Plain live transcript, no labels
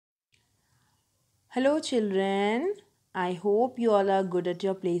Hello children, I hope you all are good at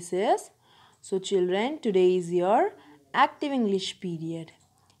your places. So children, today is your active English period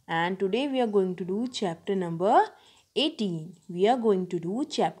and today we are going to do chapter number 18. We are going to do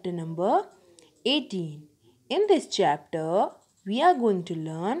chapter number 18. In this chapter, we are going to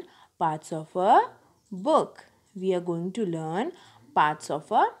learn parts of a book. We are going to learn parts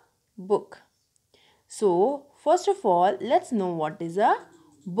of a book. So, first of all, let's know what is a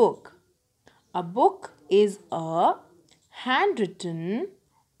book. A book is a handwritten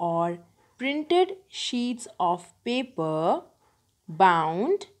or printed sheets of paper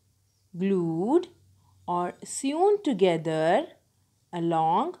bound, glued or sewn together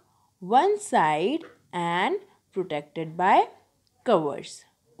along one side and protected by covers.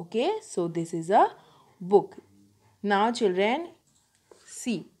 Okay, so this is a book. Now children,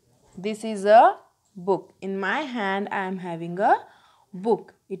 see, this is a book. In my hand, I am having a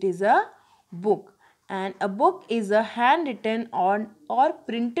book. It is a book. And a book is a handwritten or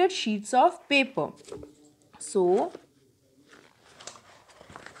printed sheets of paper. So,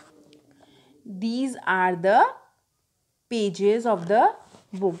 these are the pages of the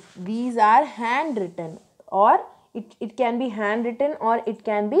book. These are handwritten or it can be handwritten or it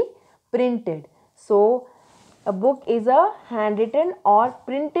can be printed. So, a book is a handwritten or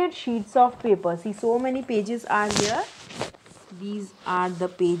printed sheets of paper. See, so many pages are here. These are the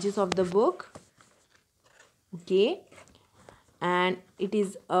pages of the book. Okay. And it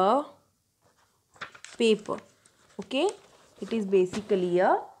is a paper. Okay. It is basically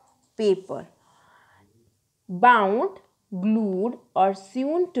a paper. Bound, glued or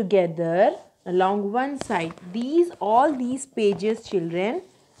sewn together along one side. All these pages children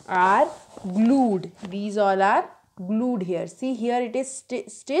are glued. These all are glued here. See here it is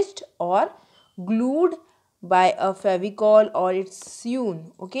stitched or glued by a favicol or it's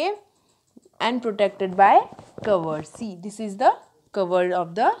sewn. Okay. And protected by covers. See, this is the cover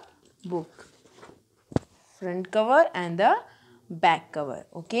of the book. Front cover and the back cover.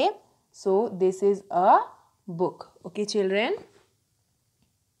 Okay. So, this is a book. Okay, children.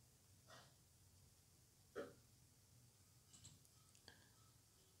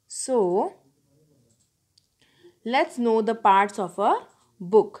 So, let's know the parts of a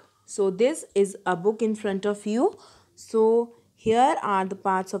book. So, this is a book in front of you. So, here are the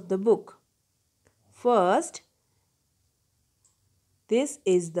parts of the book. First, this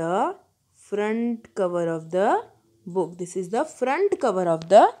is the front cover of the book. This is the front cover of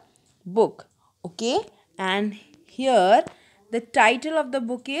the book. Okay. And here the title of the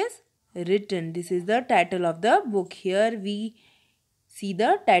book is written. This is the title of the book. Here we see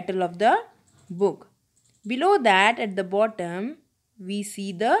the title of the book. Below that at the bottom we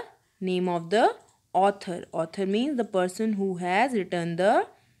see the name of the author. Author means the person who has written the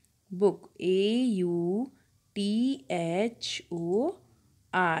book. A-U-T-H-O-R.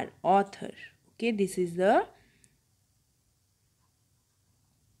 Author. Okay, this is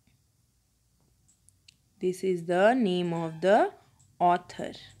the name of the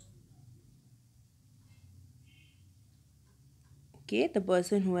author. Okay, the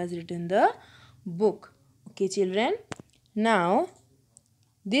person who has written the book. Okay, children. Now,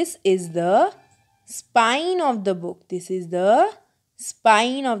 this is the spine of the book. This is the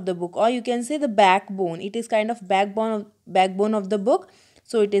spine of the book, or you can say the backbone. It is kind of backbone of the book.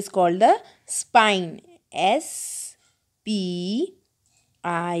 So, it is called the spine. S-P-I-N-E.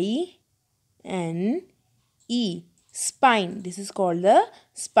 Spine. This is called the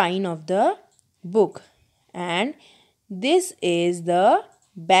spine of the book. And this is the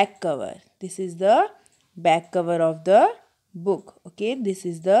back cover. This is the back cover of the book. Okay, this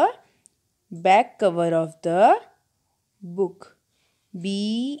is the back cover of the book.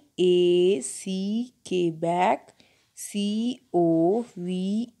 B-A-C-K, back. C-O-V-E-R,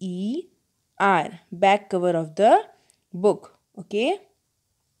 back cover of the book. Okay,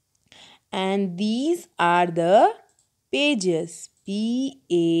 and these are the pages.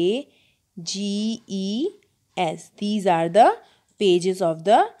 P-A-G-E-S. These are the pages of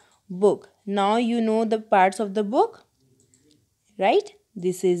the book. Now you know the parts of the book, right?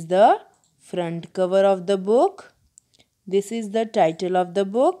 This is the front cover of the book. This is the title of the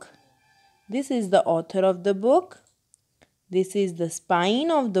book. This is the author of the book. This is the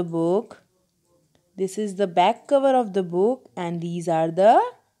spine of the book. This is the back cover of the book, and these are the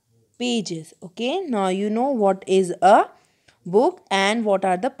pages. Okay, now you know what is a book and what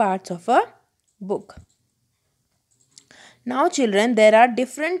are the parts of a book. Now children, there are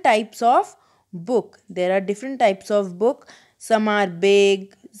different types of book. There are different types of book. Some are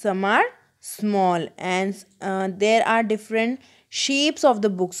big, some are small, and there are different shapes of the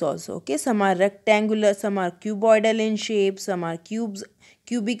books also. Okay, some are rectangular, some are cuboidal in shape, some are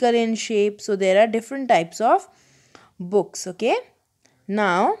cubical in shape. So there are different types of books. Okay,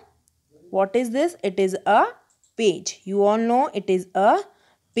 now what is this? It is a page. You all know it is a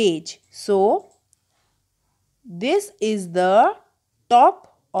page. So this is the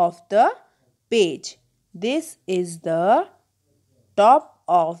top of the page. This is the top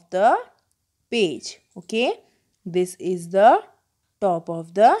of the page. Okay, this is the top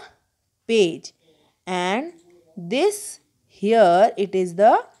of the page, and this here it is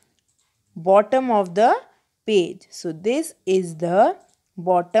the bottom of the page. So this is the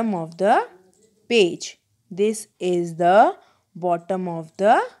bottom of the page. This is the bottom of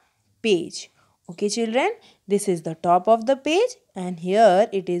the page. Okay children, this is the top of the page and here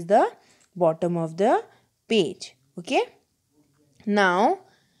it is the bottom of the page. Okay, now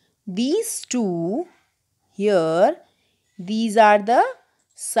these two here, these are the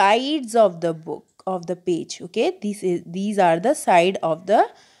sides of the book, of the page. Okay, these are the side of the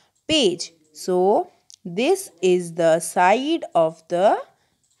page. So this is the side of the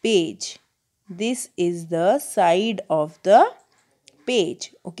page. This is the side of the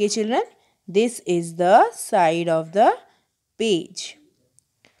page. Okay children, this is the side of the page.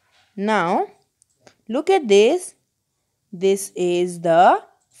 Now look at this. This is the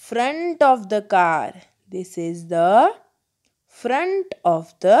front of the car. This is the front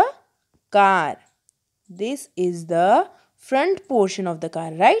of the car. This is the front portion of the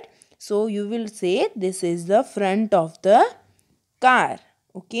car, right? So you will say this is the front of the car.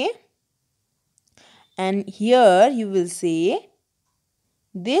 Okay, and here you will say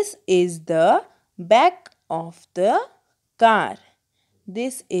this is the back of the car.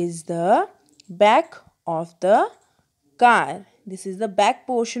 This is the back of the car. This is the back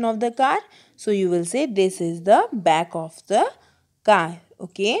portion of the car. So you will say this is the back of the car.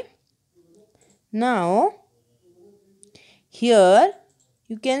 Okay, now here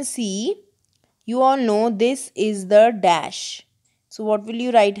you can see, you all know this is the dash. So what will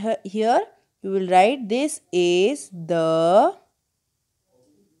you write here? You will write this is the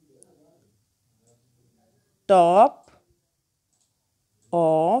top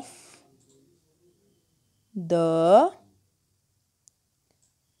of the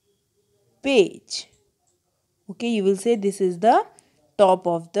page. Okay, you will say this is the top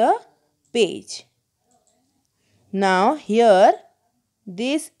of the page. Now here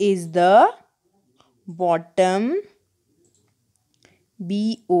this is the bottom,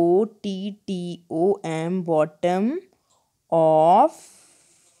 bottom, bottom of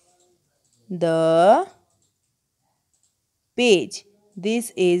the page.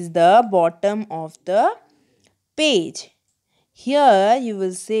 This is the bottom of the page. Here you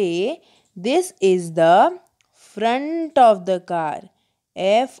will say this is the front of the car.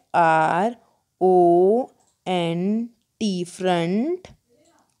 Front, front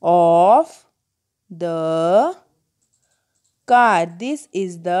of the car. This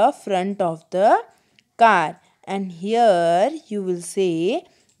is the front of the car. And here you will say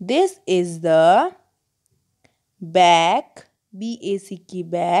this is the back,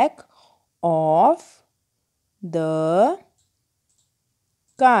 back of the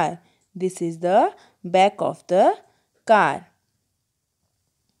car. This is the back of the car.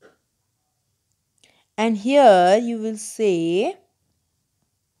 And here you will say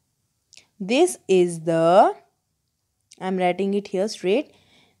this is the, I am writing it here straight,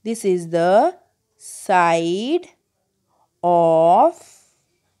 this is the side of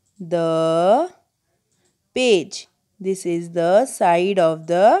the page. This is the side of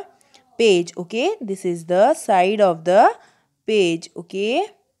the page. Okay, this is the side of the page. Okay,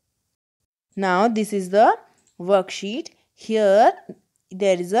 now this is the worksheet. Here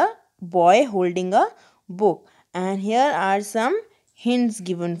there is a boy holding a book and here are some hints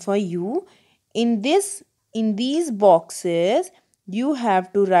given for you. In these boxes you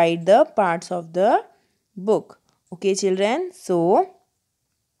have to write the parts of the book. Okay children, so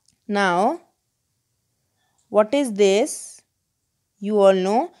now what is this? You all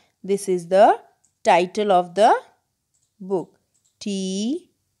know this is the title of the book. TITLE.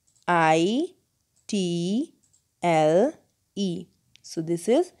 So this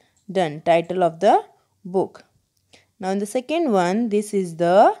is done, title of the book. Now in the second one, this is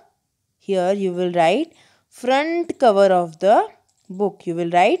the, here you will write front cover of the book. You will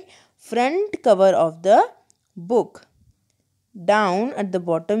write front cover of the book. Down at the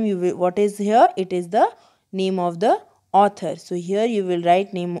bottom, you will, what is here? It is the name of the author. So here you will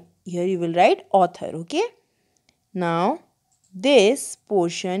write name, here you will write author. Okay, now this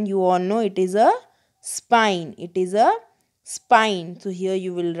portion you all know it is a spine. It is a spine. So here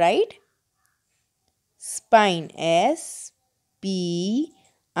you will write spine, S-P-I-N-E,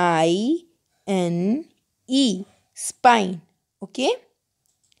 spine. Okay.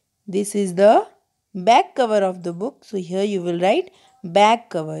 This is the back cover of the book. So here you will write back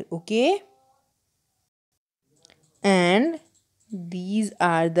cover. Okay. And these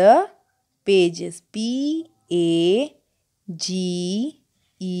are the pages, P-A-G-E-S.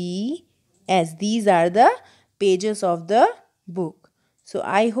 These are the pages of the book. So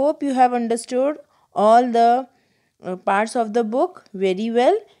I hope you have understood all the parts of the book very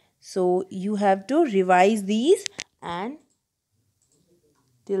well. So you have to revise these, and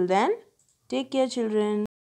till then, take care children.